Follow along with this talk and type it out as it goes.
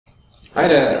Hi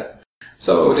there!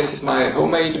 So this is my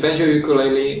homemade banjo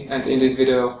ukulele, and in this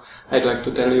video I'd like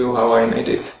to tell you how I made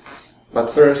it.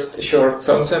 But first, a short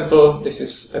sound sample. This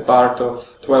is a part of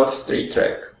 12th Street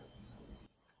track.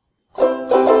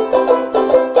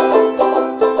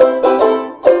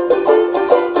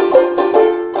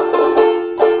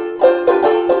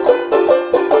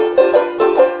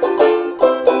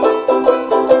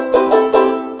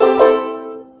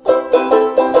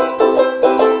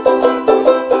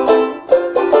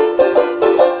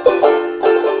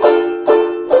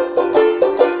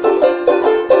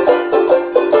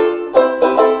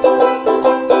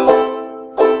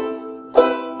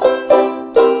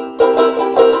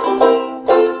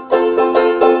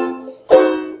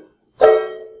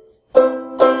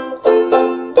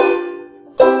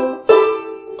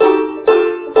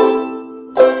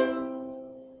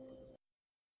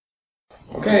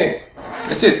 Okay,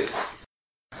 that's it.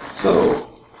 So,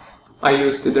 I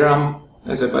used the drum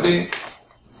as a body,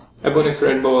 ebony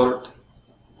fretboard,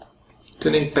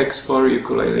 tuning pegs for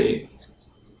ukulele,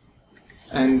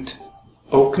 and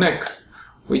oak neck,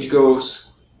 which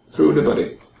goes through the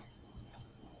body.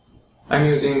 I'm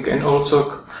using an old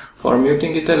sock for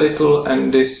muting it a little,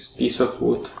 and this piece of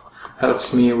wood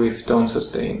helps me with tone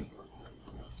sustain.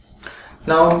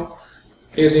 Now,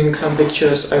 using some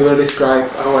pictures, I will describe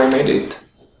how I made it.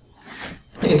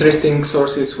 Interesting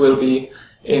sources will be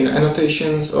in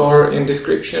annotations or in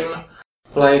description,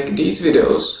 like these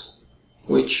videos,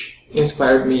 which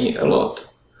inspired me a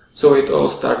lot. So it all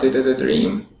started as a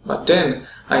dream, but then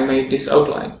I made this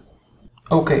outline.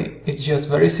 Okay, it's just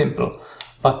very simple,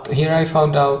 but here I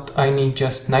found out I need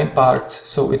just 9 parts,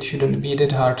 so it shouldn't be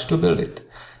that hard to build it.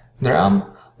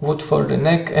 Drum, wood for the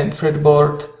neck and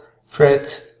fretboard,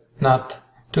 frets, nut,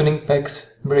 tuning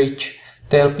pegs, bridge,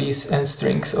 tailpiece and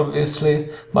strings obviously,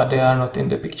 but they are not in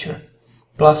the picture.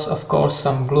 Plus of course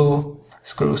some glue,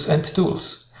 screws and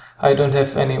tools. I don't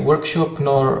have any workshop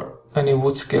nor any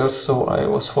wood skills, so I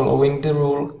was following the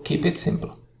rule, keep it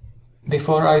simple.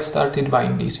 Before I started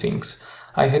buying these things,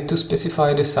 I had to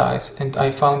specify the size, and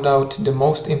I found out the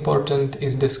most important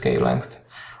is the scale length,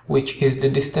 which is the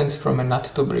distance from a nut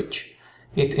to bridge.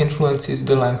 It influences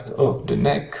the length of the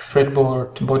neck,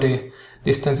 fretboard, body,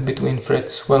 distance between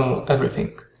frets, well,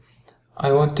 everything.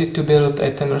 I wanted to build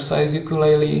a tenor size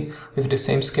ukulele with the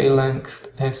same scale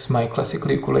length as my classical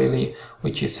ukulele,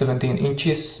 which is 17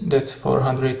 inches, that's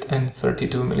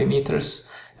 432 millimeters,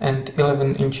 and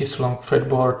 11 inches long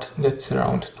fretboard, that's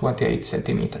around 28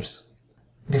 centimeters.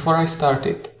 Before I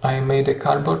started, I made a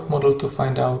cardboard model to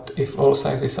find out if all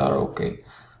sizes are okay.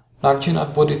 Large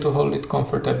enough body to hold it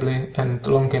comfortably and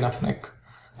long enough neck.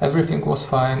 Everything was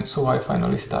fine, so I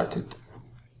finally started.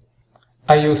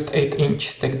 I used 8-inch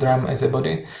stack drum as a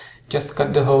body, just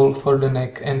cut the hole for the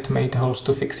neck and made holes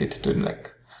to fix it to the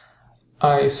neck.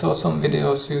 I saw some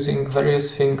videos using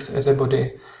various things as a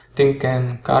body, tin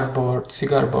can, cardboard,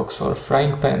 cigar box or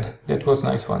frying pan, that was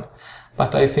nice one,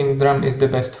 but I think drum is the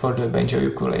best for the banjo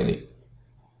ukulele.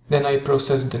 Then I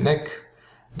processed the neck.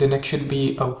 The neck should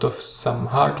be out of some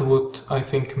hardwood, I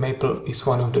think maple is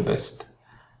one of the best.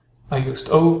 I used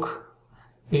oak.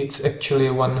 It's actually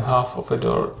 1/2 of a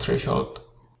door threshold.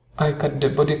 I cut the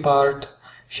body part,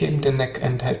 shaped the neck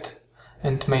and head,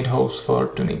 and made holes for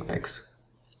tuning pegs.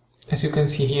 As you can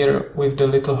see here, with the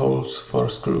little holes for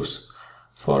screws.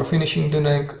 For finishing the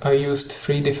neck, I used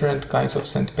 3 different kinds of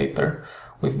sandpaper.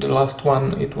 With the last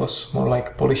one, it was more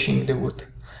like polishing the wood.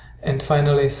 And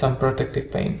finally, some protective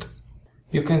paint.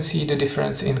 You can see the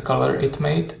difference in color it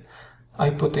made. I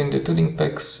put in the tuning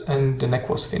pegs and the neck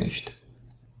was finished.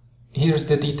 Here's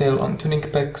the detail on tuning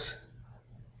pegs,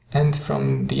 and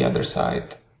from the other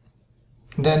side.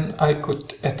 Then I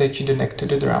could attach the neck to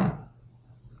the drum.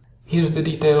 Here's the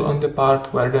detail on the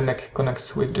part where the neck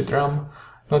connects with the drum.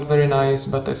 Not very nice,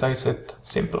 but as I said,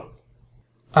 simple.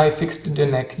 I fixed the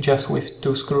neck just with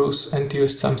 2 screws and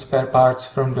used some spare parts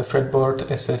from the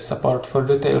fretboard as a support for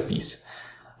the tailpiece.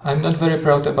 I'm not very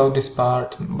proud about this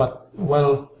part, but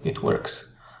well, it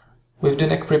works. With the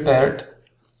neck prepared,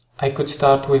 I could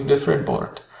start with the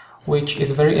fretboard, which is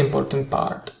a very important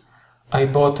part. I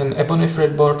bought an ebony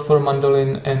fretboard for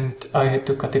mandolin and I had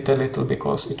to cut it a little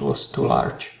because it was too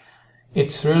large.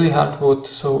 It's really hard wood,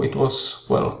 so it was,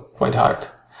 well, quite hard.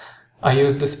 I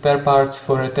used the spare parts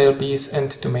for a tailpiece and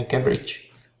to make a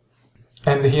bridge.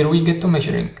 And here we get to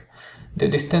measuring. The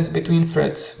distance between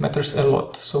frets matters a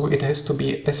lot, so it has to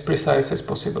be as precise as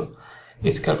possible.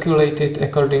 It's calculated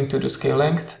according to the scale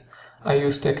length. I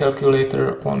used a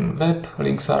calculator on web,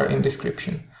 links are in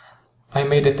description. I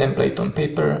made a template on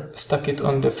paper, stuck it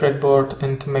on the fretboard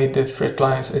and made the fret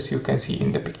lines as you can see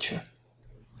in the picture.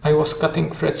 I was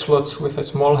cutting fret slots with a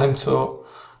small handsaw,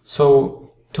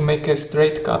 so to make a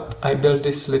straight cut I built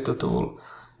this little tool.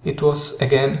 It was,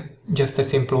 again, just a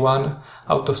simple one,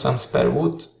 out of some spare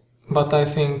wood, but I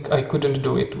think I couldn't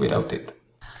do it without it.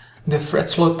 The fret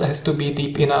slot has to be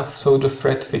deep enough so the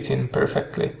fret fits in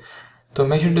perfectly. To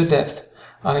measure the depth,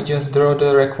 I just draw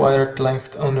the required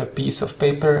length on a piece of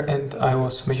paper and I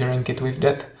was measuring it with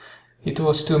that. It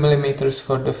was 2 mm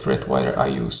for the fret wire I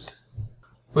used.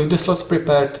 With the slots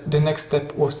prepared, the next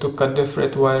step was to cut the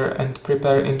fret wire and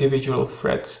prepare individual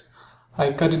frets.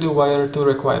 I cut the wire to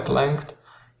required length,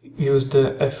 used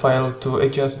a file to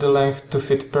adjust the length to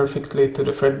fit perfectly to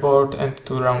the fretboard and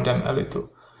to round them a little.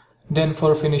 Then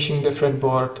for finishing the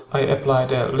fretboard, I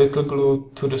applied a little glue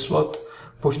to the slot,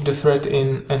 pushed the thread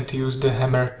in and used the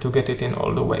hammer to get it in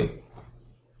all the way.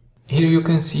 Here you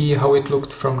can see how it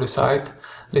looked from the side,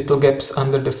 little gaps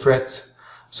under the frets,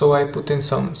 so I put in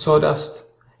some sawdust,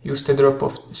 used a drop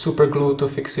of super glue to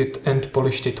fix it and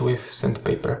polished it with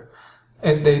sandpaper,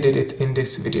 as they did it in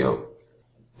this video.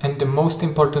 And the most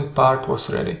important part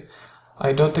was ready.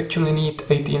 I don't actually need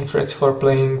 18 frets for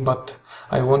playing, but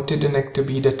I wanted the neck to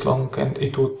be that long and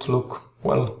it would look,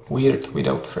 well, weird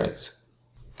without frets.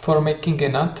 For making a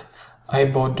nut, I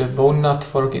bought the bone nut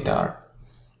for guitar.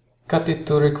 Cut it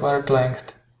to required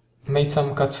length, made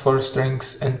some cuts for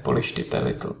strings and polished it a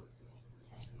little.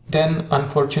 Then,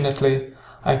 unfortunately,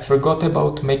 I forgot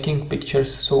about making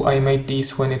pictures, so I made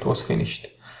these when it was finished.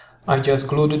 I just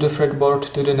glued the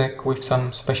fretboard to the neck with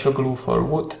some special glue for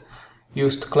wood,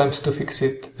 used clamps to fix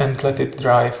it and let it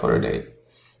dry for a day.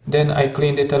 Then I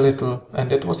cleaned it a little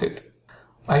and that was it.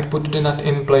 I put the nut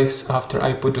in place after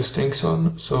I put the strings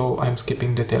on, so I'm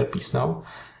skipping the tailpiece now.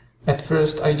 At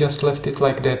first I just left it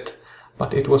like that,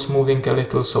 but it was moving a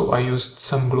little, so I used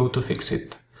some glue to fix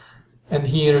it. And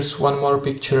here's one more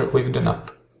picture with the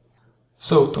nut.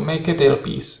 So to make a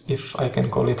tailpiece, if I can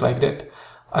call it like that,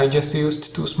 I just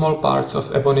used 2 small parts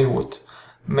of ebony wood,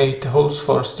 made holes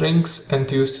for strings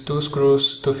and used 2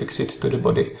 screws to fix it to the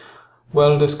body.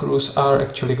 Well, the screws are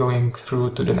actually going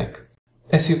through to the neck.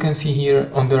 As you can see here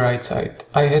on the right side,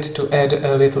 I had to add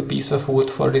a little piece of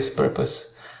wood for this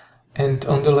purpose. And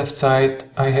on the left side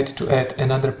I had to add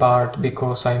another part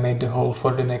because I made the hole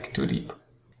for the neck too deep.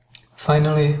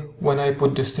 Finally, when I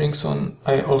put the strings on,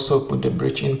 I also put the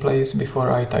bridge in place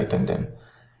before I tightened them.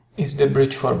 It's the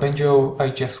bridge for banjo, I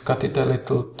just cut it a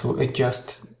little to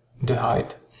adjust the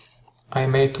height. I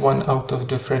made one out of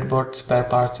the fretboard spare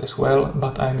parts as well,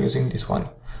 but I'm using this one.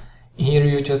 Here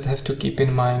you just have to keep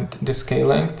in mind the scale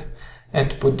length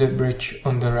and put the bridge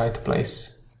on the right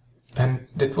place. And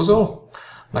that was all.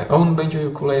 My own banjo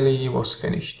ukulele was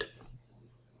finished.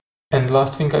 And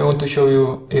last thing I want to show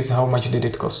you is how much did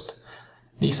it cost.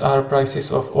 These are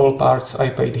prices of all parts I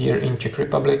paid here in Czech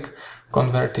Republic,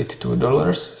 converted to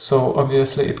dollars, so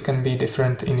obviously it can be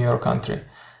different in your country.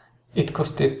 It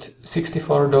costed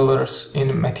 $64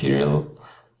 in material.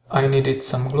 I needed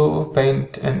some glue,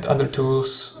 paint and other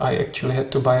tools. I actually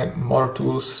had to buy more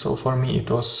tools, so for me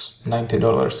it was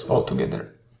 $90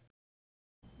 altogether.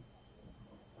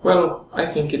 Well, I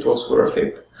think it was worth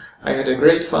it. I had a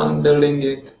great fun building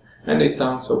it and it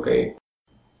sounds okay.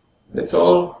 That's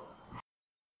all.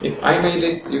 If I made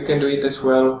it, you can do it as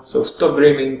well, so stop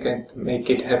dreaming and make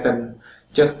it happen.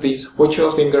 Just please watch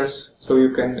your fingers so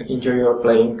you can enjoy your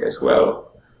playing as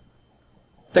well.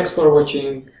 Thanks for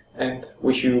watching and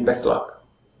wish you best luck.